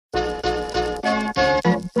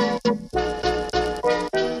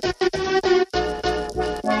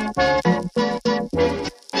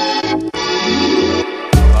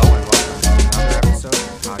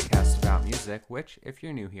which, if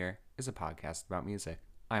you're new here, is a podcast about music.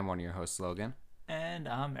 I'm one of your hosts, Logan. And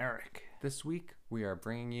I'm Eric. This week, we are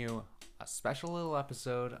bringing you a special little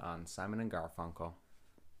episode on Simon and Garfunkel.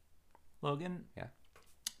 Logan? Yeah?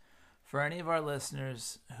 For any of our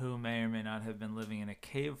listeners who may or may not have been living in a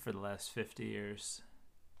cave for the last 50 years,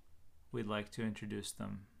 we'd like to introduce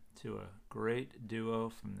them to a great duo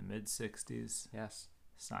from the mid-60s. Yes.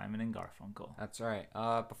 Simon and Garfunkel. That's right.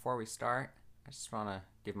 Before we start, I just want to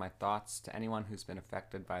give my thoughts to anyone who's been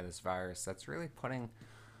affected by this virus. That's really putting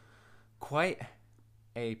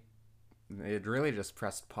it really just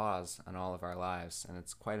pressed pause on all of our lives, and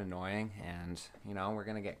it's quite annoying, and, we're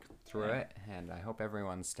going to get through it, and I hope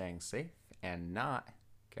everyone's staying safe and not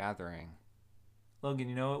gathering. Logan,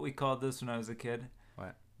 you know what we called this when I was a kid?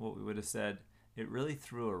 What? What we would have said? It really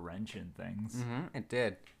threw a wrench in things. Mm-hmm, it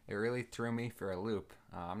did. It really threw me for a loop.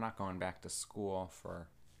 I'm not going back to school for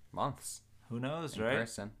months. Who knows, in right?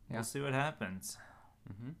 Person. Yeah. We'll see what happens.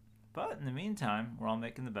 Mm-hmm. But in the meantime, we're all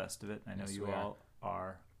making the best of it. I know Yes, you we all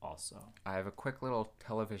are also. I have a quick little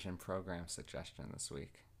television program suggestion this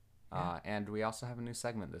week. Yeah. And we also have a new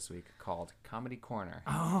segment this week called Comedy Corner.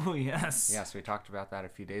 Oh, yes. Yes, we talked about that a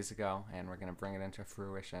few days ago, and we're going to bring it into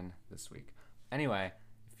fruition this week. Anyway,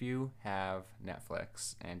 if you have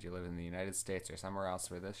Netflix and you live in the United States or somewhere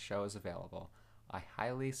else where this show is available, I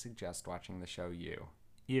highly suggest watching the show You.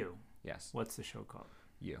 You. Yes. What's the show called?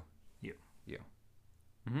 You. You. You.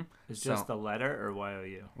 Mm-hmm. It's just the letter or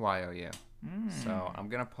Y-O-U? Y-O-U. So I'm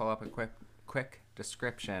going to pull up a quick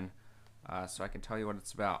description so I can tell you what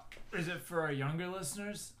it's about. Is it for our younger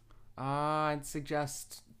listeners? I'd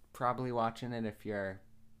suggest probably watching it if you're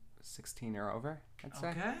 16 or over, I'd say.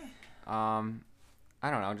 Okay. I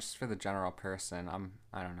don't know, just for the general person.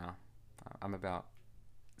 I don't know. I'm about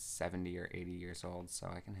 70 or 80 years old, so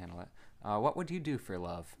I can handle it. What would you do for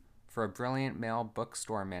love? For a brilliant male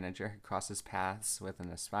bookstore manager who crosses paths with an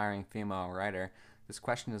aspiring female writer, this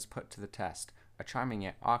question is put to the test. A charming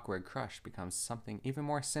yet awkward crush becomes something even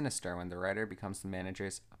more sinister when the writer becomes the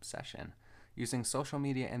manager's obsession. Using social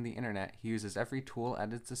media and the internet, he uses every tool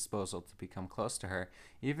at his disposal to become close to her,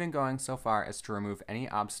 even going so far as to remove any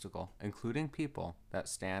obstacle, including people, that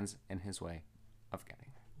stands in his way of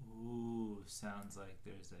getting. Ooh, sounds like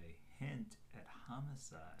there's a hint at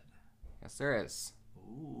homicide. Yes, there is.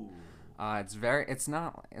 Ooh. It's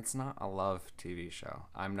not a love TV show.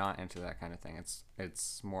 I'm not into that kind of thing.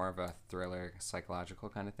 It's more of a thriller, psychological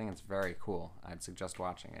kind of thing. It's very cool. I'd suggest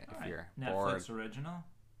watching it if you're bored. Netflix original?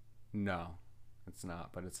 No, it's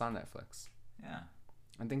not, but it's on Netflix. Yeah.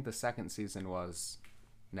 I think the second season was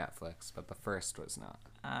Netflix, but the first was not.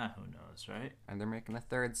 Who knows, right? And they're making a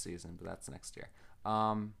third season, but that's next year.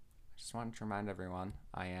 I just wanted to remind everyone,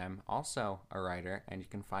 I am also a writer, and you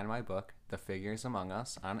can find my book, The Figures Among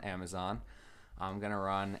Us, on Amazon. I'm going to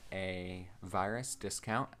run a virus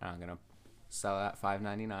discount, and I'm going to sell it at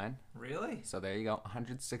 $5.99. Really? So there you go,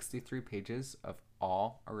 163 pages of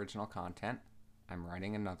all original content. I'm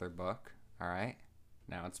writing another book, all right?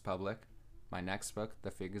 Now it's public. My next book, The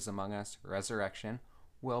Figures Among Us, Resurrection,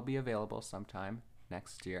 will be available sometime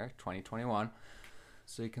next year, 2021.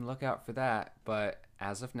 So you can look out for that. But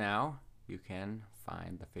as of now, you can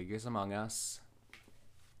find The Figures Among Us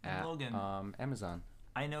at Logan, Amazon.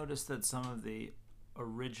 I noticed that some of the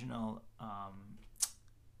original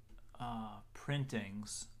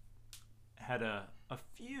printings had a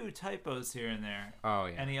few typos here and there. Oh,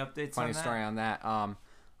 yeah. Any updates Funny on that? story on that.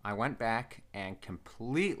 I went back and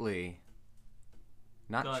completely,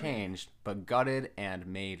 not changed, but gutted and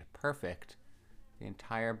made perfect the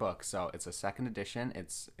entire book. So it's a second edition.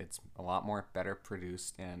 It's a lot more better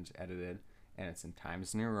produced and edited, and it's in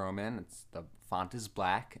Times New Roman. The font is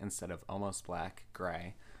black instead of almost black,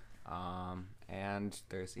 gray. And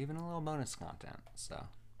there's even a little bonus content. So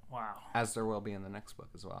wow. as there will be in the next book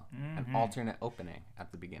as well. Mm-hmm. An alternate opening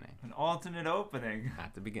at the beginning. An alternate opening.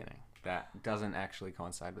 At the beginning. That doesn't actually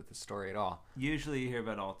coincide with the story at all. Usually you hear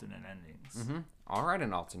about alternate endings. Mm-hmm. I'll write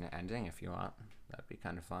an alternate ending if you want. That'd be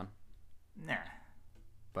kind of fun. Nah.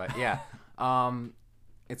 But yeah,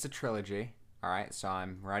 it's a trilogy. All right, so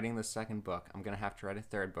I'm writing the second book. I'm going to have to write a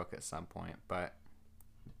third book at some point. But,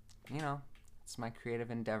 it's my creative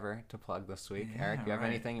endeavor to plug this week. Yeah, Eric, you have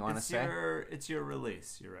anything you want to say? It's your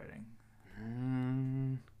release you're writing.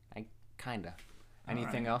 Kind of.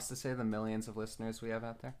 Anything else to say, the millions of listeners we have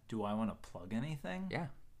out there? Do I want to plug anything? Yeah.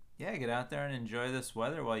 Yeah, get out there and enjoy this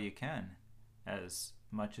weather while you can. As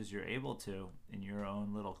much as you're able to in your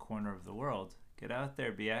own little corner of the world. Get out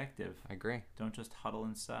there, be active. I agree. Don't just huddle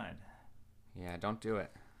inside. Yeah, don't do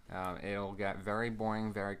it. It'll get very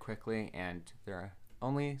boring very quickly, and there are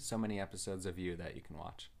only so many episodes of You that you can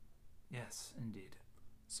watch. Yes, indeed.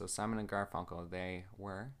 So Simon and Garfunkel, they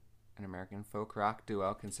were an American folk rock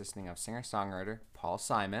duo consisting of singer-songwriter Paul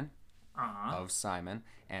Simon of Simon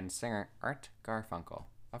and singer Art Garfunkel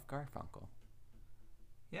of Garfunkel.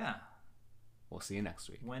 Yeah. We'll see you next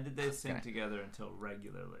week. When did they sing together until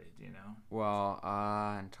regularly? Do you know? Well,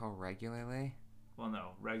 until regularly? Well,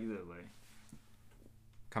 no, regularly.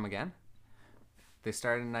 Come again? They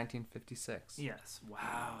started in 1956. Yes.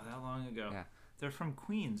 Wow, that long ago. Yeah. They're from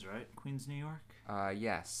Queens, right? Queens, New York?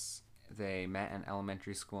 Yes. They met in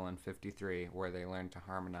elementary school in 53, where they learned to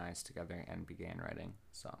harmonize together and began writing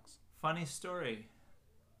songs. Funny story.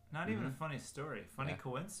 Not even a funny story. Funny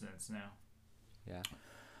coincidence now. Yeah.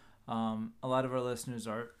 A lot of our listeners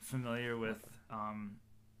are familiar with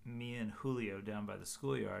me and Julio down by the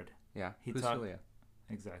schoolyard. Yeah. Who's Julio?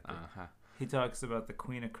 Exactly. Uh-huh. He talks about the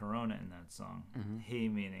Queen of Corona in that song. Mm-hmm. He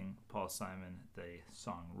meaning Paul Simon, the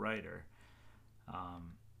songwriter.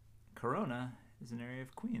 Corona is an area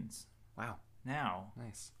of Queens. Wow. Now,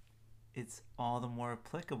 Nice. it's all the more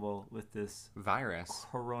applicable with this Virus.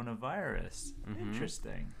 coronavirus.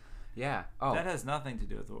 Interesting. Yeah. Oh, That has nothing to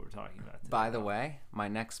do with what we're talking about today. by the way, my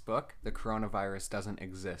next book, The Coronavirus Doesn't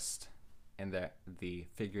Exist in the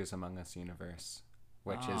Figures Among Us universe,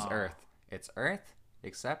 which is Earth. It's Earth,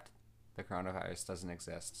 except the coronavirus doesn't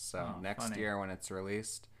exist. So next year when it's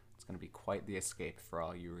released, it's going to be quite the escape for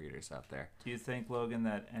all you readers out there. Do you think, Logan,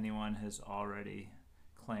 that anyone has already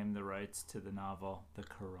claimed the rights to the novel The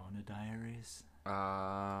Corona Diaries?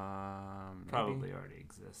 Probably Maybe. already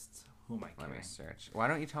exists. Who am I kidding? Let me search. Why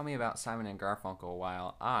don't you tell me about Simon and Garfunkel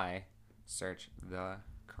while I search the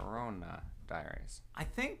Corona Diaries? I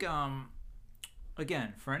think,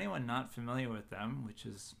 again, for anyone not familiar with them, which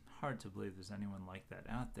is hard to believe there's anyone like that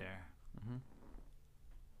out there,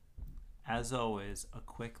 as always, a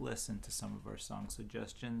quick listen to some of our song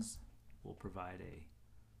suggestions will provide a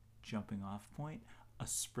jumping off point, a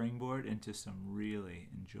springboard into some really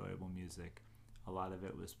enjoyable music. A lot of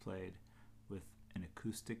it was played with an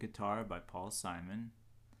acoustic guitar by Paul Simon,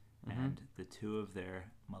 and the two of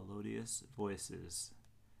their melodious voices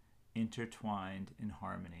intertwined in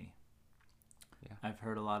harmony. Yeah. I've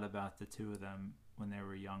heard a lot about the two of them when they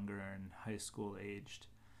were younger and high school aged,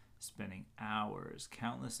 spending hours,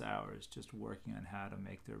 countless hours, just working on how to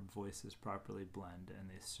make their voices properly blend, and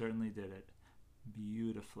they certainly did it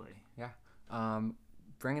beautifully. Yeah.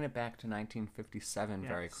 Bringing it back to 1957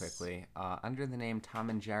 very quickly, under the name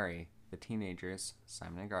Tom and Jerry, the teenagers,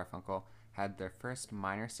 Simon and Garfunkel, had their first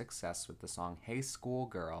minor success with the song Hey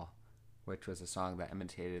Schoolgirl, which was a song that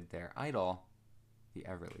imitated their idol, the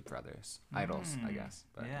Everly Brothers. Idols, I guess.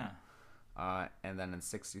 But, Yeah. And then in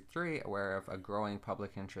 63, aware of a growing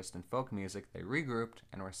public interest in folk music, they regrouped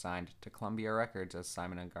and were signed to Columbia Records as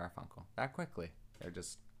Simon and Garfunkel. That quickly. They're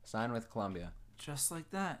just signed with Columbia. Just like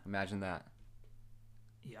that. Imagine that.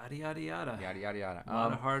 Yada, yada, yada. Yada, yada, yada. A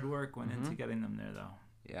lot of hard work went into getting them there, though.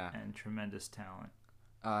 Yeah. And tremendous talent.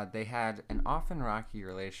 They had an often rocky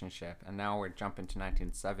relationship, and now we're jumping to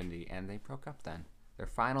 1970, and they broke up then. Their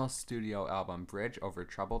final studio album, Bridge Over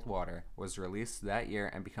Troubled Water, was released that year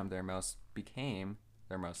and became their most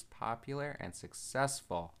popular and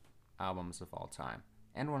successful albums of all time,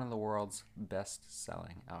 and one of the world's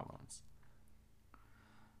best-selling albums.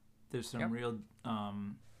 There's some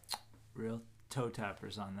real toe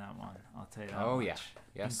tappers on that one. I'll tell you that Oh, much. yeah.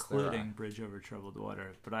 Yes, including Bridge Over Troubled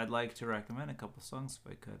Water. But I'd like to recommend a couple songs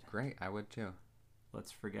if I could. Great, I would too.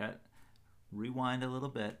 Let's rewind a little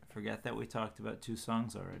bit. Forget that we talked about 2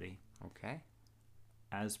 songs already. Okay.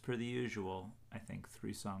 As per the usual, I think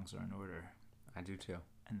 3 songs are in order. I do too.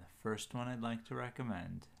 And the first one I'd like to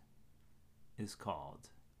recommend is called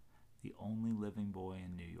The Only Living Boy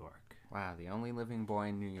in New York. Wow, The Only Living Boy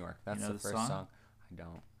in New York. That's the first song? I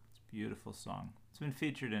don't. It's a beautiful song. It's been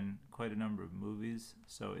featured in quite a number of movies,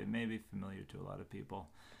 so it may be familiar to a lot of people,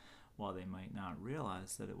 while they might not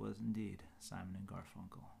realize that it was indeed Simon and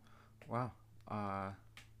Garfunkel. Wow.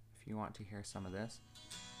 If you want to hear some of this.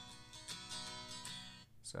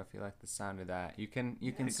 So if you like the sound of that, you can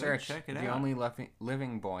search check it The out. Only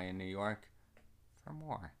Living Boy in New York for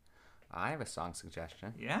more. I have a song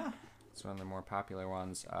suggestion. Yeah? It's one of the more popular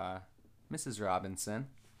ones. Mrs. Robinson.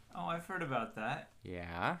 Oh, I've heard about that.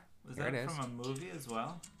 Yeah. Was Here that it is. from a movie as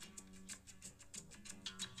well?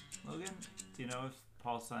 Logan, do you know if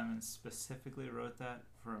Paul Simon specifically wrote that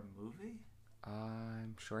for a movie?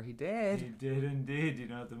 I'm sure he did. He did indeed. Do you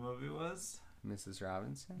know what the movie was? Mrs.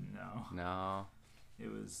 Robinson? No. No.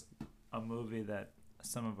 It was a movie that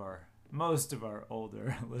most of our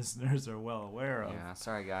older listeners are well aware of. Yeah,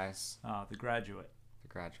 sorry guys. The Graduate. The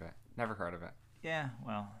Graduate. Never heard of it. Yeah,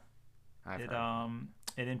 well, I've heard of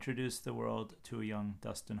it. it introduced the world to a young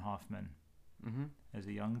Dustin Hoffman, Mm-hmm. as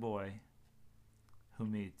a young boy who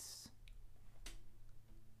meets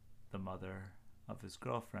the mother of his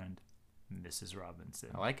girlfriend, Mrs. Robinson.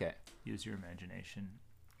 I like it. Use your imagination.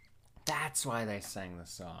 That's why they sang the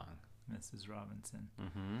song. Mrs. Robinson.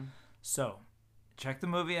 Mm-hmm. So, check the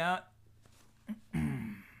movie out.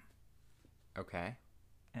 Okay.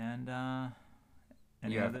 And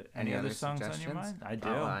You have any other songs on your mind? I do.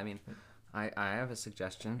 Oh, well, I mean, I have a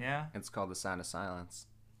suggestion. Yeah? It's called The Sound of Silence.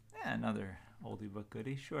 Yeah, another oldie but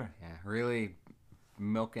goodie, sure. Yeah, really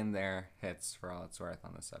milking their hits for all it's worth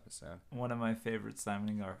on this episode. One of my favorite Simon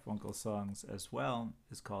and Garfunkel songs as well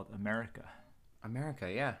is called America.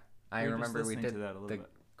 America, yeah. I We were just remember we listening did to that a little the bit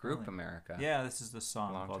group earlier. America. Yeah, this is the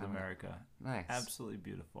song Long called time ago. America. Nice. Absolutely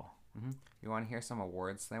beautiful. Mm-hmm. You want to hear some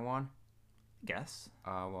awards they won? Guess?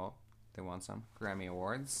 Well, they won some Grammy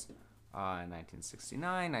Awards in 1969,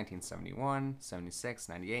 1971, 76,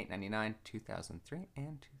 98, 99, 2003,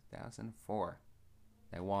 and 2004.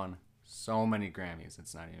 They won so many Grammys,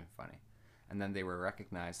 it's not even funny. And then they were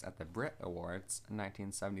recognized at the Brit Awards in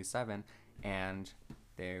 1977, and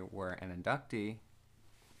they were an inductee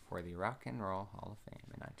for the Rock and Roll Hall of Fame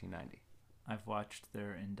in 1990. I've watched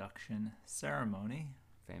their induction ceremony,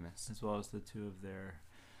 Famous. as well as the two of their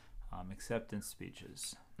acceptance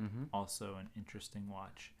speeches. Mm-hmm. Also an interesting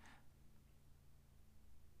watch.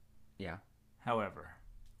 Yeah. However,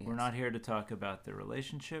 we're Yes. not here to talk about their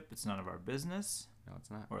relationship. It's none of our business, No, it's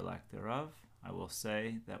not. or lack thereof. I will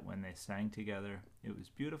say that when they sang together, it was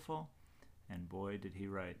beautiful, and boy, did he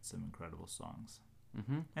write some incredible songs.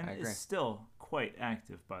 Mm-hmm. And I agree. is still quite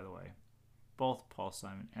active, by the way. Both Paul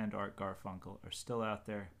Simon and Art Garfunkel are still out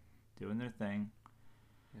there doing their thing,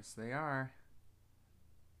 Yes, they are.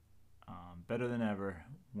 better than ever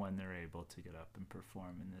when they're able to get up and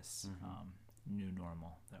perform in this Mhm. new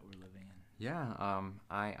normal that we're living in. Yeah,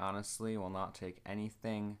 I honestly will not take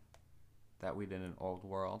anything that we did in Old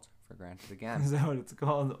World for granted again. Is that what it's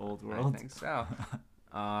called? Old World? I think so.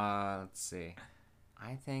 Let's see.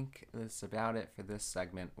 I think that's about it for this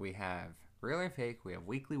segment. We have Real or Fake, we have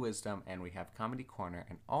Weekly Wisdom, and we have Comedy Corner,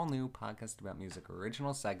 an all-new podcast about music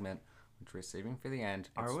original segment, which we're saving for the end.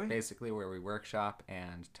 Are It's we? basically where we workshop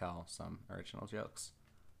and tell some original jokes.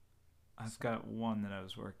 I've got one that I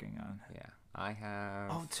was working on. Yeah, I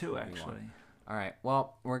have... Oh, two, what do you want? actually. All right,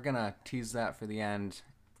 well, we're going to tease that for the end,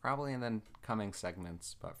 probably in the coming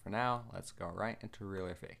segments. But for now, let's go right into Real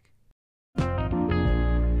or Fake.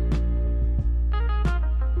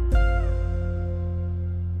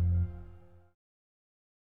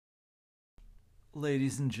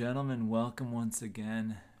 Ladies and gentlemen, welcome once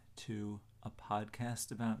again to a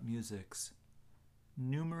podcast about music's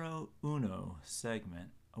numero uno segment,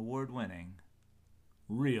 award-winning,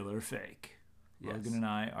 Real or Fake. Yes. Logan and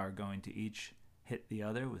I are going to each hit the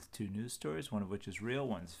other with two news stories, one of which is real,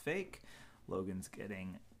 one's fake. Logan's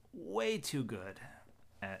getting way too good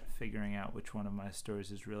at figuring out which one of my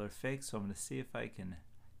stories is real or fake, so I'm going to see if I can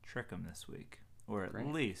trick him this week, or at Great.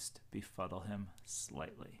 least befuddle him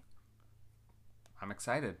slightly. I'm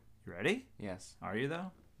excited. You ready? Yes. Are you,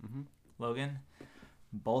 though? Mm-hmm. Logan,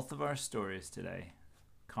 both of our stories today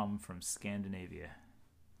come from Scandinavia.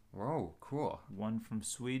 Whoa, cool. One from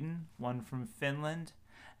Sweden, one from Finland,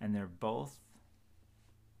 and they're both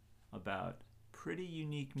about pretty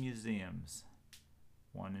unique museums.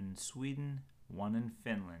 One in Sweden, one in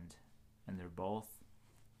Finland, and they're both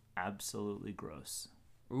absolutely gross.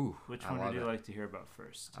 Ooh, Which I one love would you it. like to hear about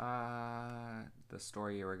first? The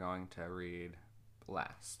story you were going to read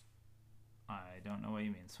last. I don't know what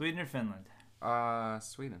you mean. Sweden or Finland?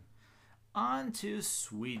 Sweden. On to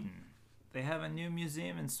Sweden. They have a new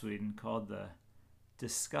museum in Sweden called the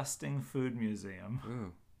Disgusting Food Museum,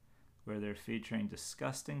 Ooh. where they're featuring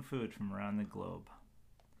disgusting food from around the globe.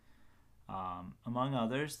 Among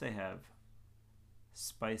others, they have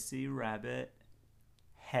spicy rabbit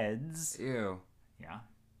heads. Ew. Yeah.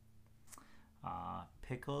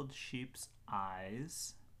 Pickled sheep's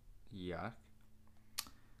eyes. Yuck.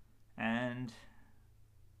 And,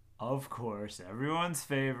 of course, everyone's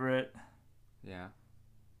favorite, Yeah.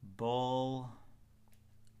 bull.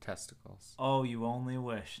 Testicles. Oh, you only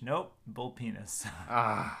wish. Nope, bull penis.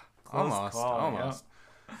 Close Almost. call, Almost.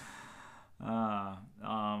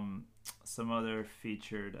 Some other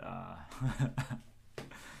featured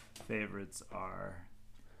favorites are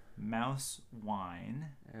mouse wine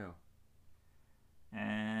Ew.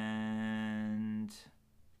 and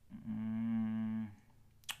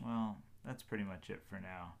well, that's pretty much it for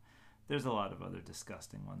now. There's a lot of other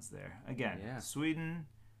disgusting ones there. Again, Yeah. Sweden,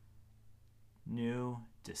 new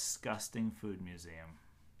disgusting food museum.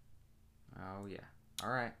 Oh, yeah. All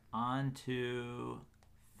right. On to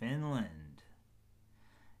Finland.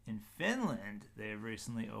 In Finland, they have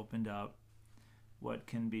recently opened up what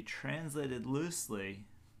can be translated loosely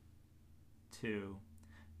to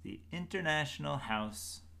the International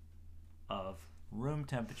House of Room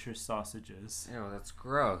Temperature Sausages. Ew, that's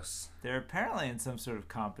gross. They're apparently in some sort of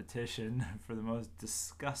competition for the most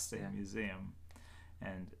disgusting museum.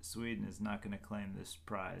 And Sweden is not going to claim this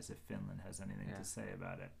prize if Finland has anything to say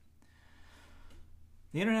about it.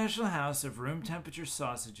 The International House of Room Temperature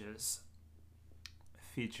Sausages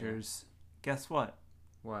features, guess what?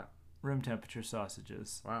 What? Room temperature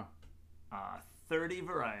sausages. Wow. 30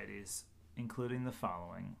 varieties, including the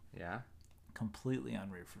following. Yeah. Completely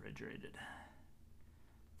unrefrigerated.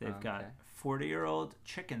 They've got 40-year-old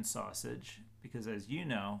chicken sausage, because as you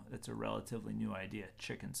know, it's a relatively new idea,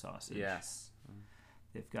 chicken sausage. Yes.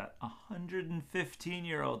 They've got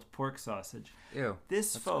 115-year-old pork sausage. Ew.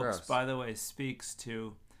 This, that's folks, gross. by the way, speaks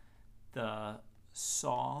to the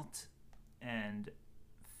salt and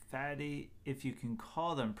fatty, if you can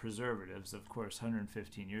call them preservatives. Of course,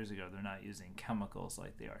 115 years ago, they're not using chemicals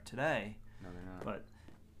like they are today. No, they're not. But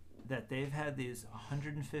that they've had these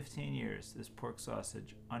 115 years, this pork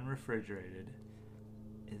sausage, unrefrigerated,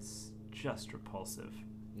 is just repulsive.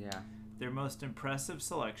 Yeah. Their most impressive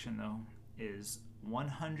selection, though, is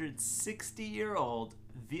 160-year-old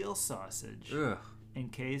veal sausage Ugh.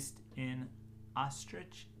 encased in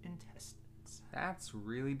ostrich intestines. That's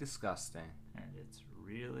really disgusting. And it's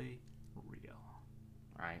really real.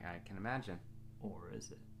 I can imagine. Or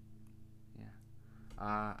is it? Yeah.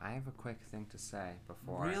 I have a quick thing to say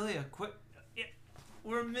before. Really? A quick... Yeah,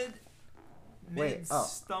 we're mid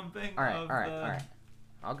stumping All of right. the...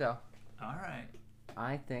 I'll go. All right.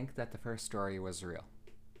 I think that the first story was real.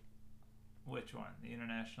 Which one? The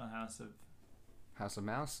International House of... House of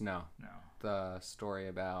Mouse? No. No. The story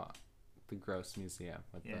about the gross museum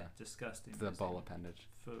with disgusting the museum. bull appendage.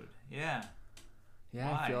 Food. Yeah.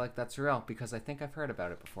 Yeah, Why? I feel like that's real because I think I've heard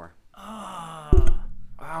about it before. Ah.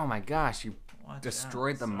 Oh my gosh, you Watch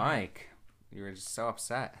destroyed out. the Sorry. mic. You were just so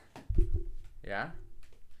upset. Yeah?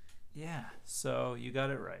 Yeah. So you got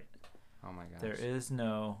it right. Oh my gosh. There is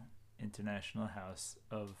no International House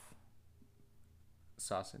of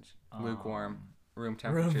Sausage. Lukewarm room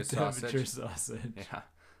temperature room sausage. temperature sausage. Yeah.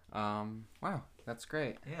 Wow, that's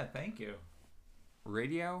great. Yeah, thank you.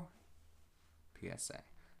 Radio PSA.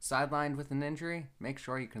 Sidelined with an injury? Make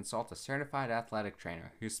sure you consult a certified athletic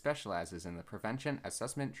trainer who specializes in the prevention,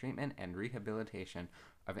 assessment, treatment, and rehabilitation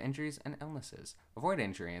of injuries and illnesses. Avoid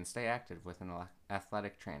injury and stay active with an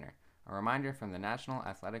athletic trainer. A reminder from the National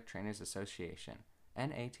Athletic Trainers Association,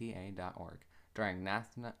 NATA.org, during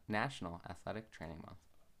National Athletic Training Month.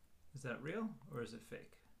 Is that real or is it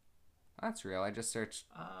fake? That's real. I just searched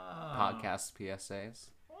Oh. podcast PSAs.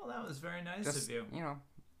 Well, that was very nice Just, of you.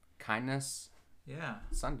 Kindness Yeah.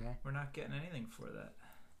 Sunday. We're not getting anything for that.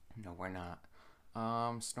 No, we're not.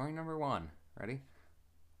 Story number 1. Ready?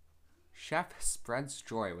 Chef spreads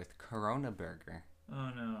joy with Corona burger. Oh,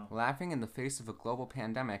 no. Laughing in the face of a global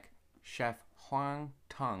pandemic, Chef Huang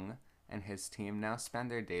Tung and his team now spend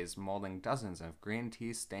their days molding dozens of green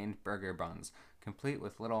tea-stained burger buns, complete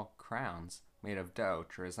with little crowns made of dough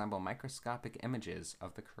to resemble microscopic images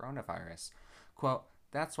of the coronavirus. Quote,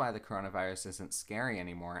 "That's why the coronavirus isn't scary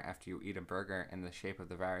anymore after you eat a burger in the shape of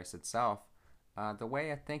the virus itself. The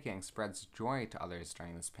way of thinking spreads joy to others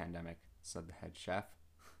during this pandemic," said the head chef.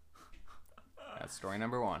 That's story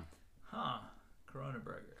number 1. Huh. Corona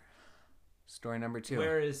burger. Story number 2.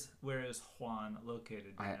 Where is Juan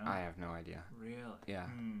located? Do you know? I have no idea. Really? Yeah.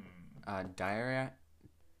 Hmm.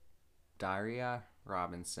 Daria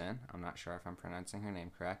Robinson, I'm not sure if I'm pronouncing her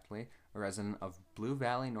name correctly, a resident of Blue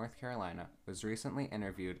Valley, North Carolina, was recently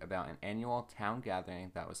interviewed about an annual town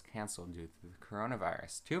gathering that was canceled due to the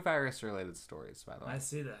coronavirus. 2 virus-related stories, by the way. I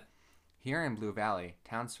see that. Here in Blue Valley,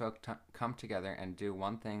 townsfolk come together and do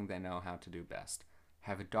one thing they know how to do best: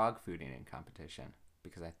 have a dog food eating competition.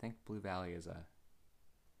 Because I think Blue Valley is a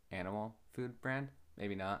animal food brand.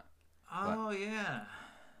 Maybe not. Oh, yeah.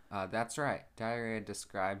 That's right. Diarrhea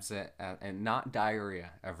describes it as, and not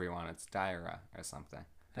diarrhea, everyone. It's diarrhea or something.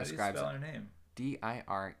 How do you Describes spell it. her name?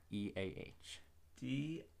 Direah.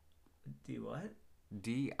 D what?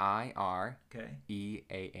 Direah. Okay.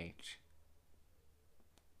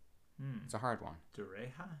 It's a hard one.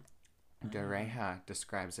 Dureha? Diarrhea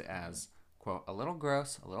describes it as, quote, "a little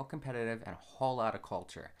gross, a little competitive, and a whole lot of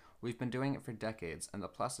culture. We've been doing it for decades, and the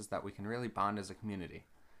plus is that we can really bond as a community.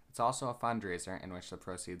 It's also a fundraiser in which the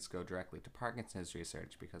proceeds go directly to Parkinson's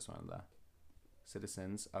research because one of the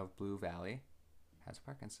citizens of Blue Valley has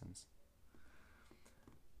Parkinson's."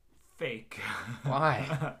 Fake.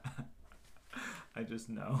 Why? I just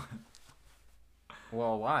know.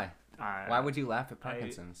 Well, why? Why would you laugh at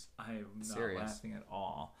Parkinson's? I'm not Serious. laughing at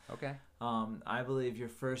all. Okay. I believe your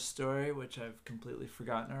first story, which I've completely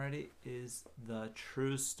forgotten already, is the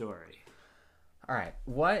true story. All right.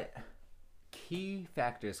 What key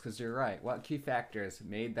factors, because you're right, what key factors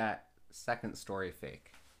made that second story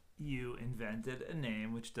fake? You invented a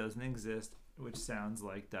name which doesn't exist, which sounds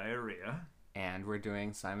like diarrhea. And we're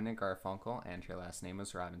doing Simon and Garfunkel, and your last name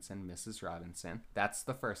was Robinson, Mrs. Robinson. That's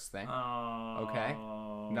the first thing. Oh. Okay.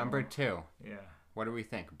 Number 2. Yeah. What do we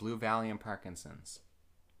think? Blue Valley and Parkinson's.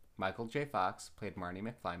 Michael J. Fox played Marty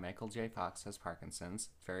McFly. Michael J. Fox has Parkinson's.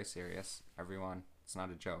 It's very serious. Everyone, it's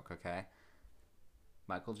not a joke, okay?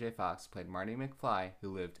 Michael J. Fox played Marty McFly,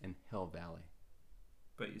 who lived in Hill Valley.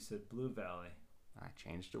 But you said Blue Valley. I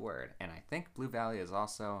changed a word. And I think Blue Valley is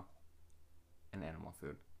also an animal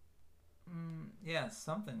food. Yeah,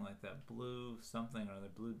 something like that. Blue something or other.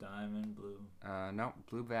 Blue Diamond, Blue... No,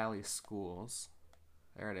 Blue Valley Schools.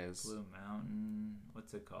 There it is. Blue Mountain...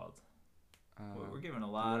 What's it called? We're giving a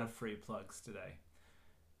lot of free plugs today.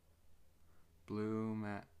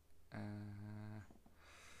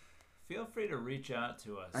 Feel free to reach out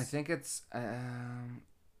to us. I think it's...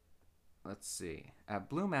 let's see. At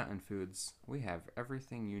Blue Mountain Foods, we have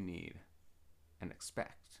everything you need and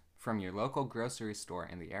expect from your local grocery store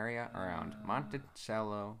in the area around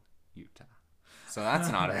Monticello, Utah. So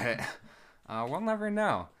that's not it. We'll never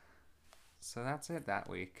know. So that's it that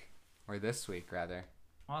week. Or this week, rather.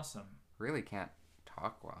 Awesome. Really can't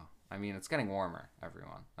talk well. I mean, it's getting warmer,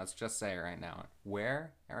 everyone. Let's just say right now.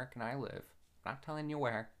 Where Eric and I live. I'm not telling you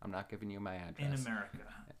where. I'm not giving you my address. In America.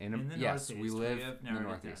 In the Northeast. We live we have in the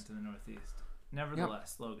Northeast. To the Northeast.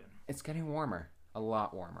 Nevertheless, yep. Logan. It's getting warmer. A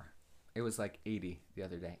lot warmer. It was like 80 the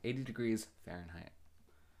other day. 80 degrees Fahrenheit.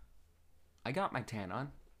 I got my tan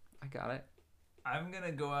on. I got it. I'm going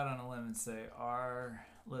to go out on a limb and say our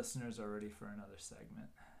listeners are ready for another segment.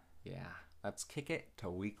 Yeah. Let's kick it to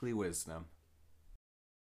Weekly Wisdom.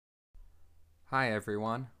 Hi,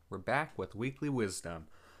 everyone. We're back with Weekly Wisdom.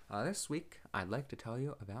 This week, I'd like to tell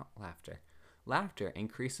you about laughter. Laughter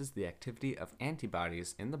increases the activity of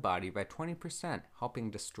antibodies in the body by 20%,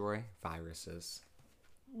 helping destroy viruses.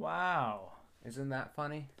 Wow. Isn't that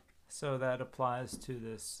funny? So that applies to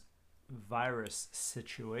this virus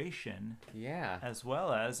situation. Yeah. As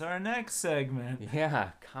well as our next segment.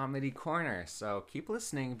 Yeah, Comedy Corner. So keep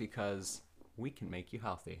listening because we can make you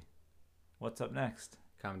healthy. What's up next?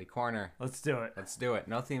 Comedy Corner. Let's do it. Let's do it.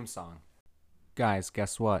 No theme song. Guys,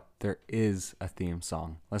 guess what? There is a theme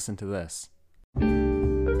song. Listen to this.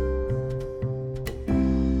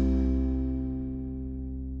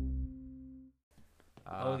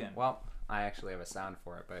 Logan. Well, I actually have a sound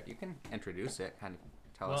for it, but you can introduce it, kind of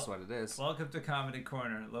tell us what it is. Welcome to Comedy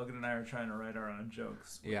Corner. Logan and I are trying to write our own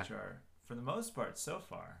jokes, which are, for the most part, so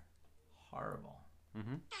far, horrible.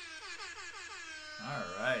 Mm-hmm.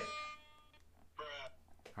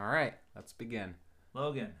 All right, let's begin.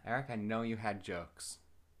 Logan. Eric, I know you had jokes.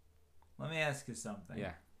 Let me ask you something.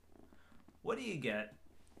 Yeah. What do you get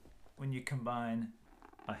when you combine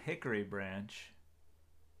a hickory branch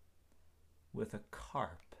with a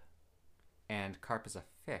carp? And carp is a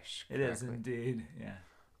fish. It is indeed, yeah.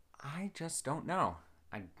 I just don't know.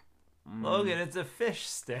 Logan, it's a fish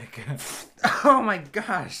stick. Oh my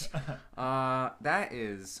gosh. That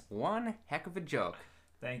is one heck of a joke.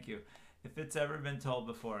 Thank you. If it's ever been told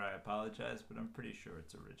before, I apologize, but I'm pretty sure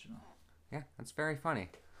it's original. Yeah, that's very funny.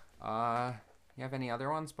 You have any other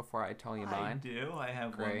ones before I tell you mine? I do. I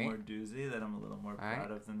have one more doozy that I'm a little more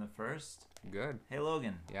proud of than the first. Good. Hey,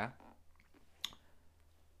 Logan. Yeah?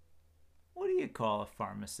 What do you call a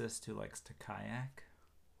pharmacist who likes to kayak?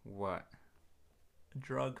 What? A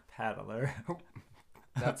drug paddler.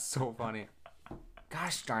 That's so funny.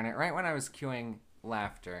 Gosh darn it. Right when I was cueing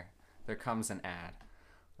laughter, there comes an ad.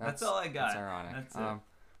 That's all I got. That's ironic. That's it.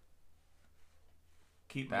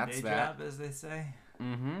 Keep my day job, as they say.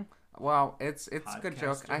 Mm-hmm. Well, it's a good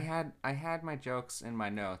joke. I had my jokes in my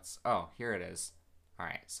notes. Oh, here it is. All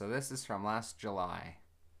right. So this is from last July.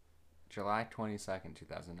 July 22nd,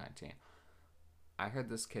 2019. I heard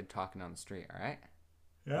this kid talking on the street, all right?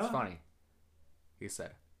 Yeah. It's funny. He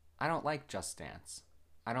said, "I don't like Just Dance.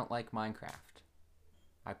 I don't like Minecraft.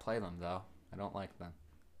 I play them though. I don't like them."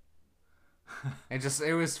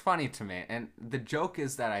 It was funny to me. And the joke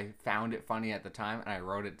is that I found it funny at the time and I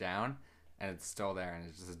wrote it down and it's still there and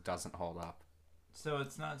it just doesn't hold up. So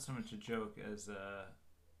it's not so much a joke as a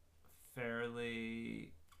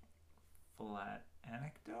fairly flat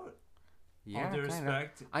anecdote? Yeah, all due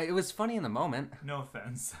respect. It was funny in the moment. No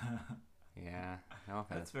offense. Yeah, no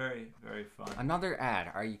offense. That's very, very fun. Another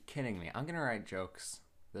ad. Are you kidding me? I'm going to write jokes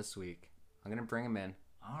this week. I'm going to bring them in.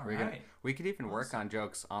 All right. We could even work Awesome. on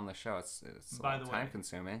jokes on the show. It's a By little the way, time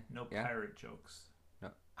consuming. No Yeah. pirate jokes.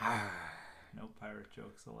 No. No pirate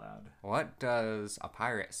jokes allowed. What does a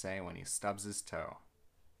pirate say when he stubs his toe?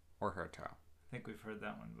 Or her toe? I think we've heard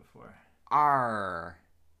that one before. Arr.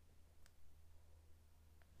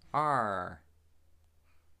 Arr.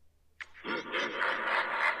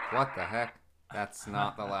 What the heck? That's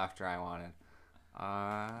not the laughter I wanted.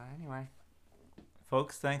 Anyway.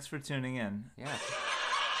 Folks, thanks for tuning in. Yeah.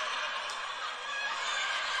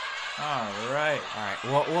 All right.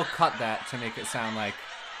 We'll cut that to make it sound like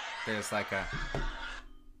there's like a...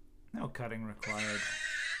 No cutting required.